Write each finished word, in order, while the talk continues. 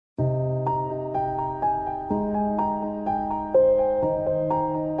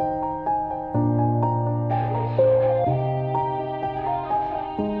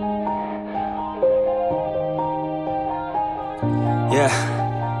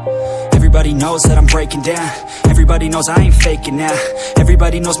Everybody knows that I'm breaking down. Everybody knows I ain't faking now.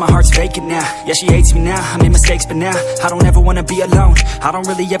 Everybody knows my heart's vacant now. Yeah, she hates me now, I made mistakes but now I don't ever wanna be alone. I don't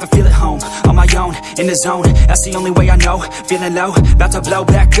really ever feel at home. On my own, in the zone, that's the only way I know. Feeling low, about to blow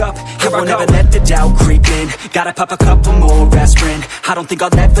back up. I won't ever let the doubt creep in. Gotta pop a couple more aspirin. I don't think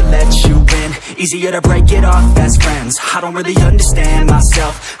I'll ever let you in. Easier to break it off best friends. I don't really understand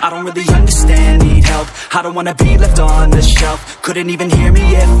myself. I don't really understand, need help. I don't wanna be left on the shelf. Couldn't even hear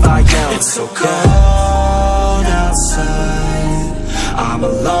me if I yelled. It's so cold outside, I'm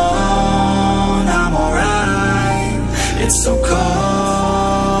alone, I'm alright. It's so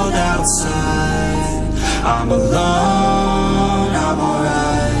cold outside, I'm alone, I'm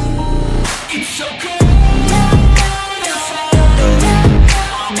alright. It's so cold.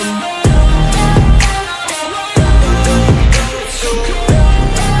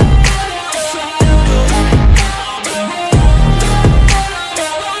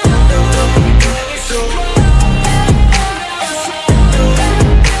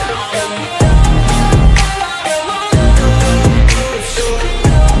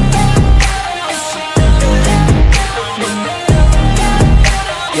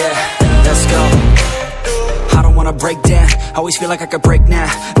 Break down, always feel like I could break now,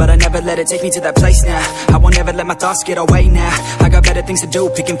 but I never let it take me to that place now. I won't ever let my thoughts get away now. I got better things to do,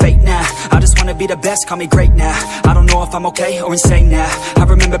 picking fate now. I just wanna be the best, call me great now. I don't know if I'm okay or insane now. I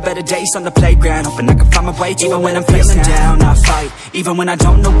remember better days on the playground, hoping I can find my way. Even when I'm feeling down, I fight. Even when I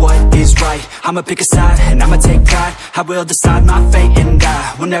don't know what is right, I'ma pick a side and I'ma take pride. I will decide my fate and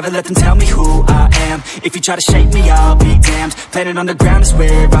I will never let them tell me who I am. If you try to shape me, I'll be damned. Planet on the ground is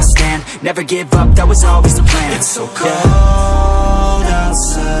where I stand. Never give up, that was always the plan. It's so cold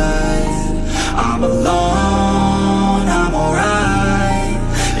outside, I'm alone, I'm alright.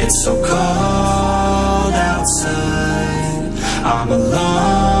 It's so cold outside, I'm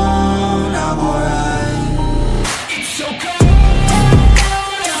alone, I'm alright. It's so cold.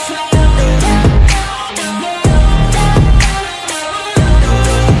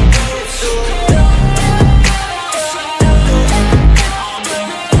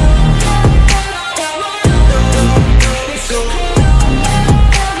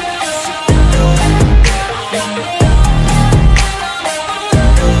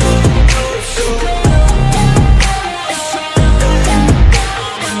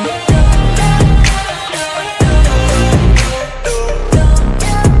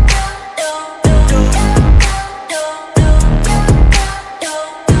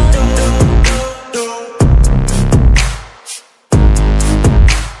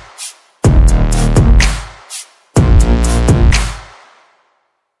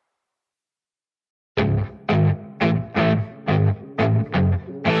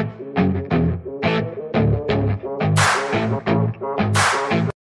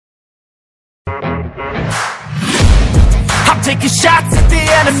 Taking shots at the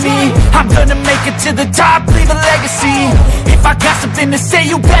enemy, I'm gonna make it to the top, leave a legacy. If I got something to say,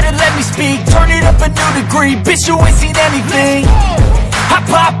 you better let me speak. Turn it up a new degree, bitch, you ain't seen anything. I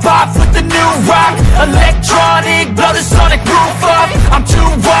pop off with the new rock, electronic, blow the sonic roof up. I'm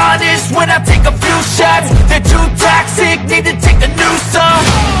too honest when I take a few shots. They're too toxic, need to take the noose off.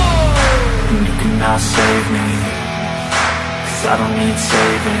 You cannot save me, 'cause I don't need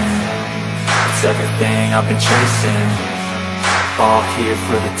saving. It's everything I've been chasing, all here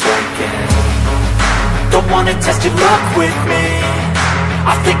for the taking. Don't wanna test your luck with me,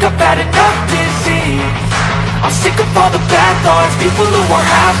 I think I've had enough disease. I'm sick of all the bad thoughts, people who are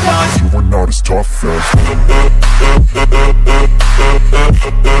half-nots. You are not as tough as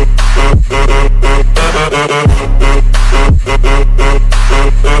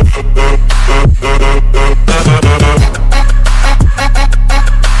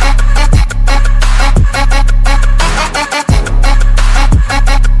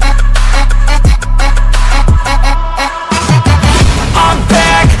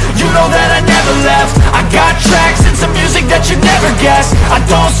I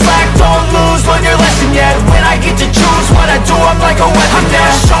don't slack, don't lose, learn your lesson yet. When I get to choose what I do, I'm like a weapon. I'm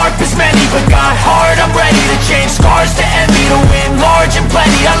not sharp as many, but got hard, I'm ready to change. Scars to envy, to win large and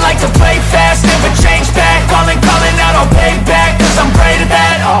plenty. I like to play fast, never change back. Calling out, I'll pay back, 'cause I'm great at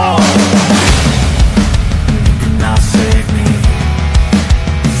that. Oh, you cannot save me,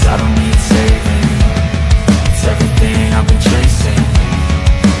 'cause I don't need saving. It's everything I've been chasing,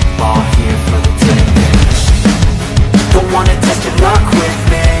 all here for the taking. Don't wanna test your luck with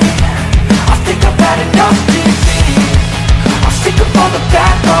me, I think I've had enough disease. I'm sick of all the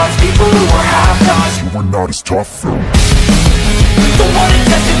bad thoughts, people who are half-nots. you are not as tough as Don't wanna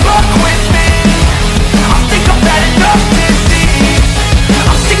test your luck with me, I think I've had enough disease.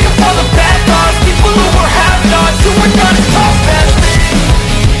 I'm sick of all the bad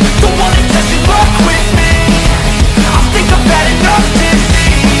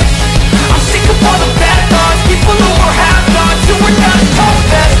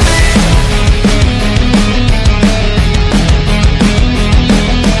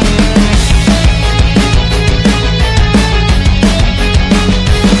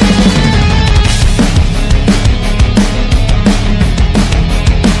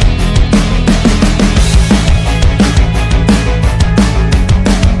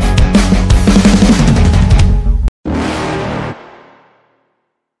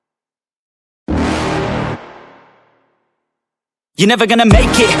You're never gonna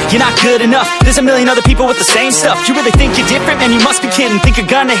make it, you're not good enough. There's a million other people with the same stuff. You really think you're different? Man, you must be kidding. Think you're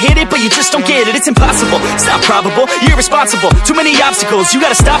gonna hit it, but you just don't get it. It's impossible, it's not probable, you're irresponsible. Too many obstacles, you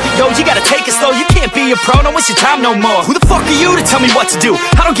gotta stop it, yo. You gotta take it slow, you can't be a pro. Don't waste your time no more. Who the fuck are you to tell me what to do?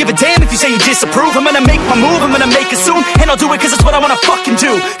 I don't give a damn if you say you disapprove. I'm gonna make my move, I'm gonna make it soon. And I'll do it cause it's what I wanna fucking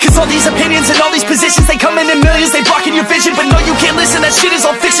do. Cause all these opinions and all these positions, they come in millions, they blocking your vision. But no, you can't listen, that shit is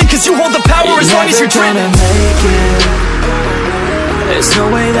all fiction. Cause you hold the power as long as you're driven. There's no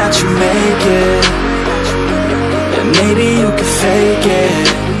way that you make it. And maybe you could fake it,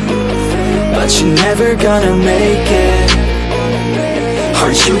 but you're never gonna make it.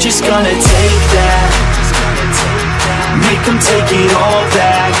 Aren't you just gonna take that? Make them take it all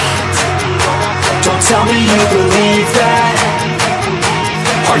back. Don't tell me you believe that.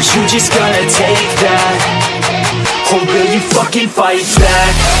 Aren't you just gonna take that? Or will you fucking fight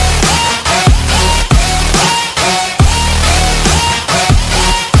back?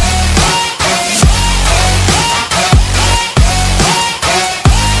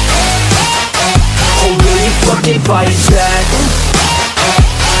 Fight back.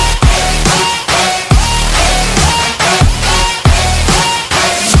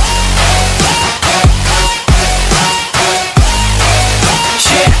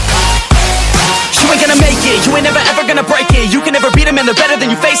 You ain't never ever gonna break it. You can never beat them and they're better than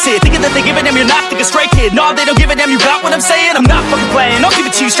you face it. Thinking that they give a damn, you're not thinking straight, kid. No, they don't give a damn, you got what I'm saying? I'm not fucking playing, I'll give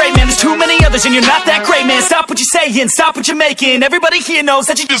it to you straight, man. There's too many others and you're not that great, man. Stop what you're saying, stop what you're making. Everybody here knows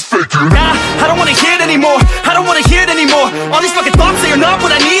that you just faking. Nah, I don't wanna hear it anymore, I don't wanna hear it anymore. All these fucking thoughts, they are not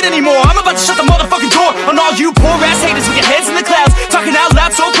what I need anymore. I'm about to shut the motherfucking door on all you poor ass haters with your heads in the clouds, talking out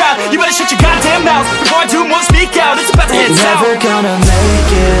loud so proud. You better shut your goddamn mouth before I do more speak out. It's about to head south. You're never gonna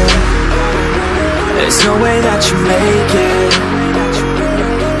make it. There's no way that you make it.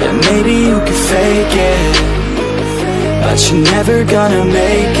 And maybe you could fake it, but you're never gonna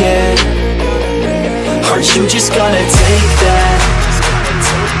make it. Aren't you just gonna take that?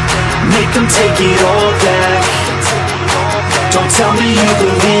 Make them take it all back. Don't tell me you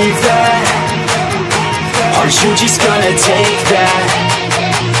believe that. Aren't you just gonna take that?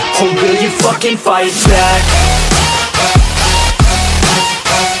 Or will you fucking fight back?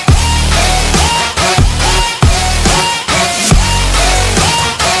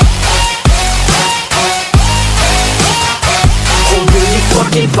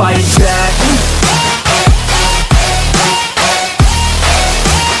 Fight back.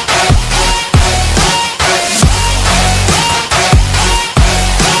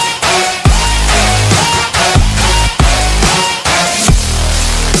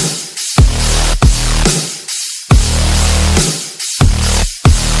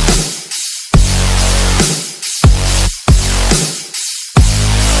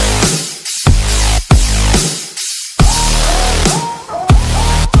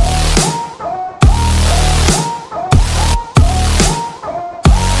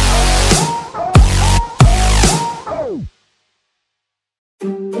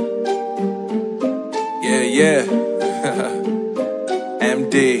 Yeah,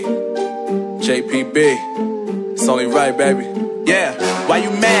 MD, JPB, it's only right, baby. Yeah, why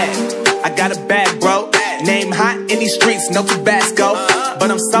you mad? I got a bag, bro. Name hot in these streets, no Tabasco. But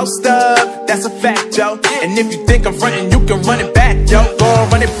I'm so stubbed, that's a fact, yo. And if you think I'm frontin', you can run it back, yo. Go on,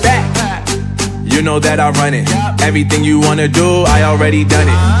 run it back. You know that I run it. Everything you wanna do, I already done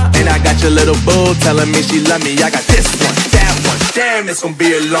it. And I got your little boo telling me she love me. I got this one, that one. Damn, it's gonna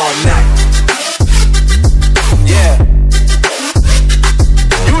be a long night. Yeah.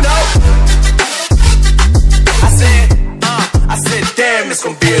 You know. I said, damn, it's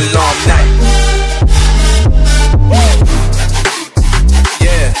gonna be a long night.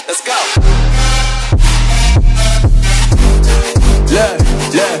 Yeah, let's go. Look.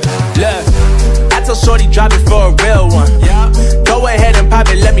 I told shorty drop it for a real one. Go ahead and pop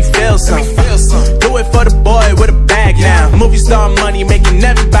it, let me feel some. Do it for the boy with a bag now. Movie star money making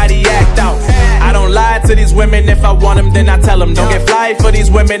everybody act out. I don't lie to these women, if I want them then I tell them. Don't get fly for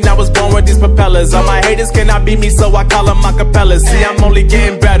these women, I was born with these propellers. All my haters cannot beat me, so I call them acapellas. See, I'm only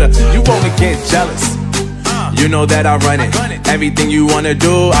getting better, you only get jealous. You know that I run it. Everything you wanna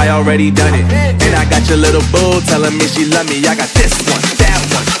do, I already done it. And I got your little boo telling me she love me. I got this one, that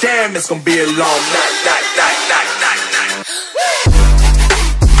one. Damn, it's gonna be a long night.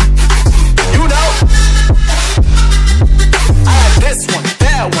 You know, I got this one,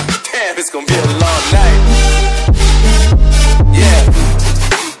 that one. Damn, it's gonna be a long night. Yeah.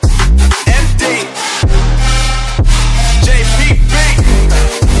 MD, JPB.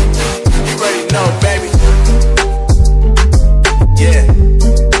 You already know, baby. Yeah.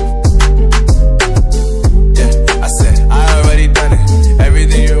 I said, I already done it.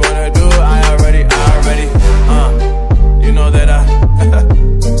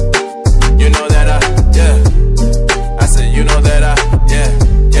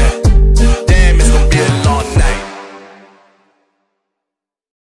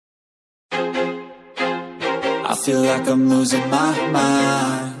 feel like I'm losing my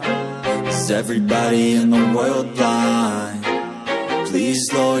mind. Is everybody in the world blind?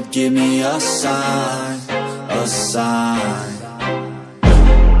 Please, Lord, give me a sign, a sign.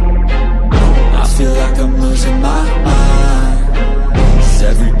 I feel like I'm losing my mind. Is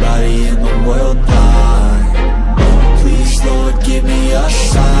everybody in the world blind? Please, Lord, give me a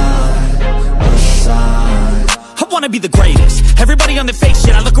sign, a sign. I wanna be the greatest. Everybody on the fake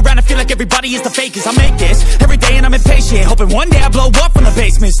shit. I look around and feel like everybody is the fakest. I make this every day and I'm impatient, hoping one day I blow up from the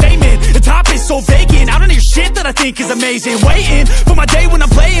basement. Statement, the top is so vacant. I don't hear shit that I think is amazing. Waiting for my day when I'm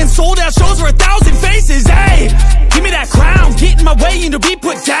playing sold out shows for 1,000 faces. Hey, give me that crown, get in my way and to be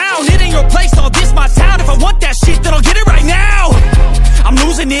put down. It ain't your place, all this my town. If I want that shit, then I'll get it right now. I'm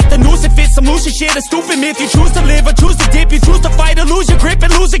losing it, the noose it fits. I'm losing shit, a stupid myth. You choose to live or choose to dip. You choose to fight or lose your grip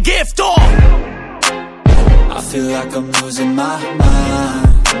and lose a gift. I feel like I'm losing my mind.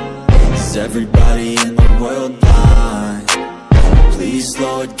 Is everybody in the world blind? Please,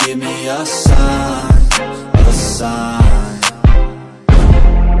 Lord, give me a sign, a sign.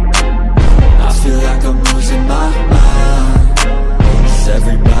 I feel like I'm losing my mind. Is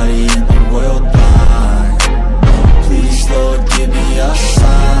everybody in the world blind? Please, Lord, give me a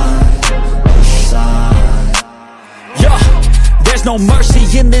sign, a sign. Yeah. There's no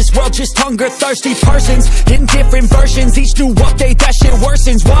mercy in this world, just hunger-thirsty persons in different versions. Each new update, that shit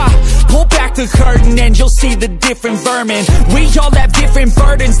worsens. Why? Pull back the curtain and you'll see the different vermin. We all have different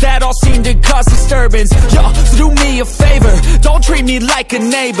burdens that all seem to cause disturbance. Yo, so do me a favor, don't treat me like a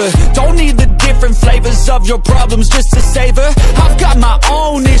neighbor. Don't need the different flavors of your problems just to savor. I've got my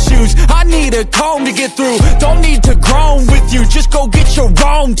own issues, I need a comb to get through. Don't need to groan with you, just go get your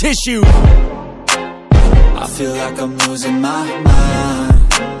own tissue. I feel like I'm losing my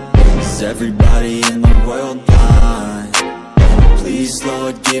mind. Is everybody in the world blind? Please,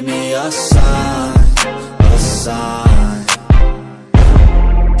 Lord, give me a sign, a sign.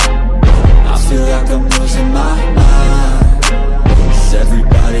 I feel like I'm losing my mind. Is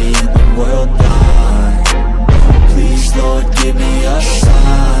everybody in the world blind? Please, Lord, give me a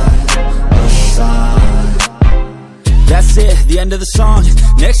sign, a sign. That's it, the end of the song.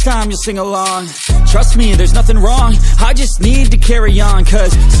 Next time you'll sing along. Trust me, there's nothing wrong. I just need to carry on,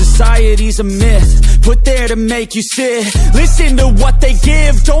 cause society's a myth put there to make you sit. Listen to what they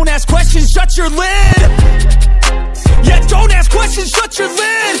give. Don't ask questions, shut your lid. Yeah, don't ask questions, shut your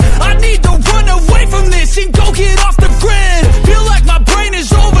lid. I need the